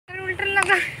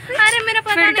अरे मेरा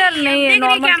पता फिल्टर नहीं है,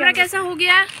 नॉर्मल कैमरा कैसा हो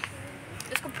गया।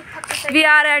 We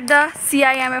are at the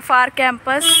CIMFR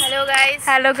campus. Hello guys.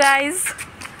 Hello guys.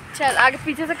 चल आगे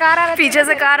पीछे से कार आ रही है। पीछे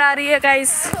से कार आ रही है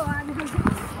गाइस।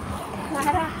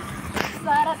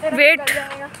 वेट।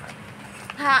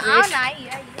 हाँ आओ ना,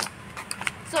 आइए।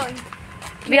 So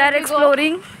we are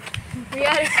exploring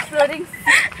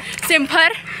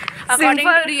cimfr according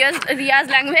to Riya's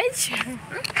language.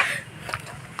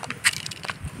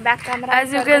 Back camera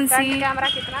As you can see, camera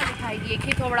कितना दिखाएगी, एक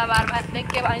ही थोड़ा बार बार देख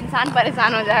के इंसान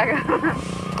परेशान हो जाएगा।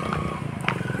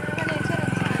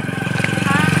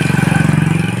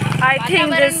 I think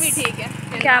this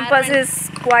campus is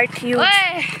quite huge.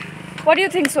 What do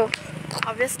you think so?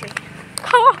 Obviously.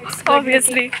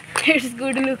 Obviously. It's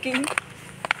good looking.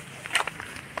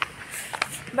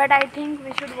 But I think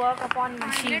we should work upon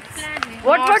machines.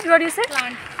 What do you say?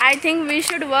 I think we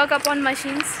should work upon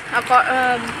machines.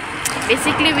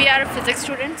 Basically, we are physics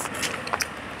students,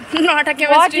 not a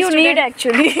chemistry What you student. need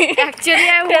actually?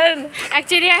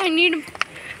 Actually, I need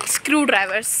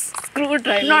screwdrivers.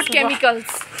 Screwdrivers. Not chemicals.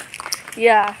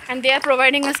 Yeah. And they are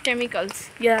providing us chemicals.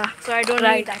 Yeah. So I don't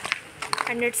need that.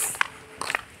 And it's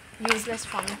useless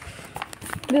for me.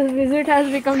 This visit has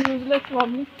become useless for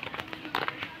me.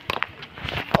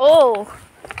 Oh,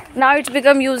 now it's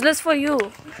become useless for you.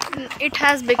 It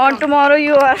has become. On tomorrow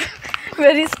you are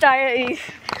very excited.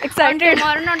 On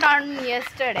tomorrow, not on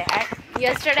yesterday.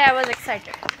 Yesterday I was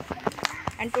excited.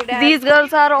 And today These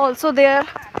girls are also there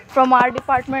from our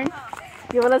department.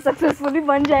 ये वाला successfully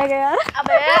बन जाएगा यार.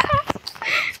 अबे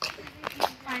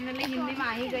finally Hindi में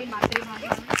आ ही गई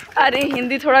मातृभाषा। अरे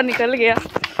हिंदी थोड़ा निकल गया.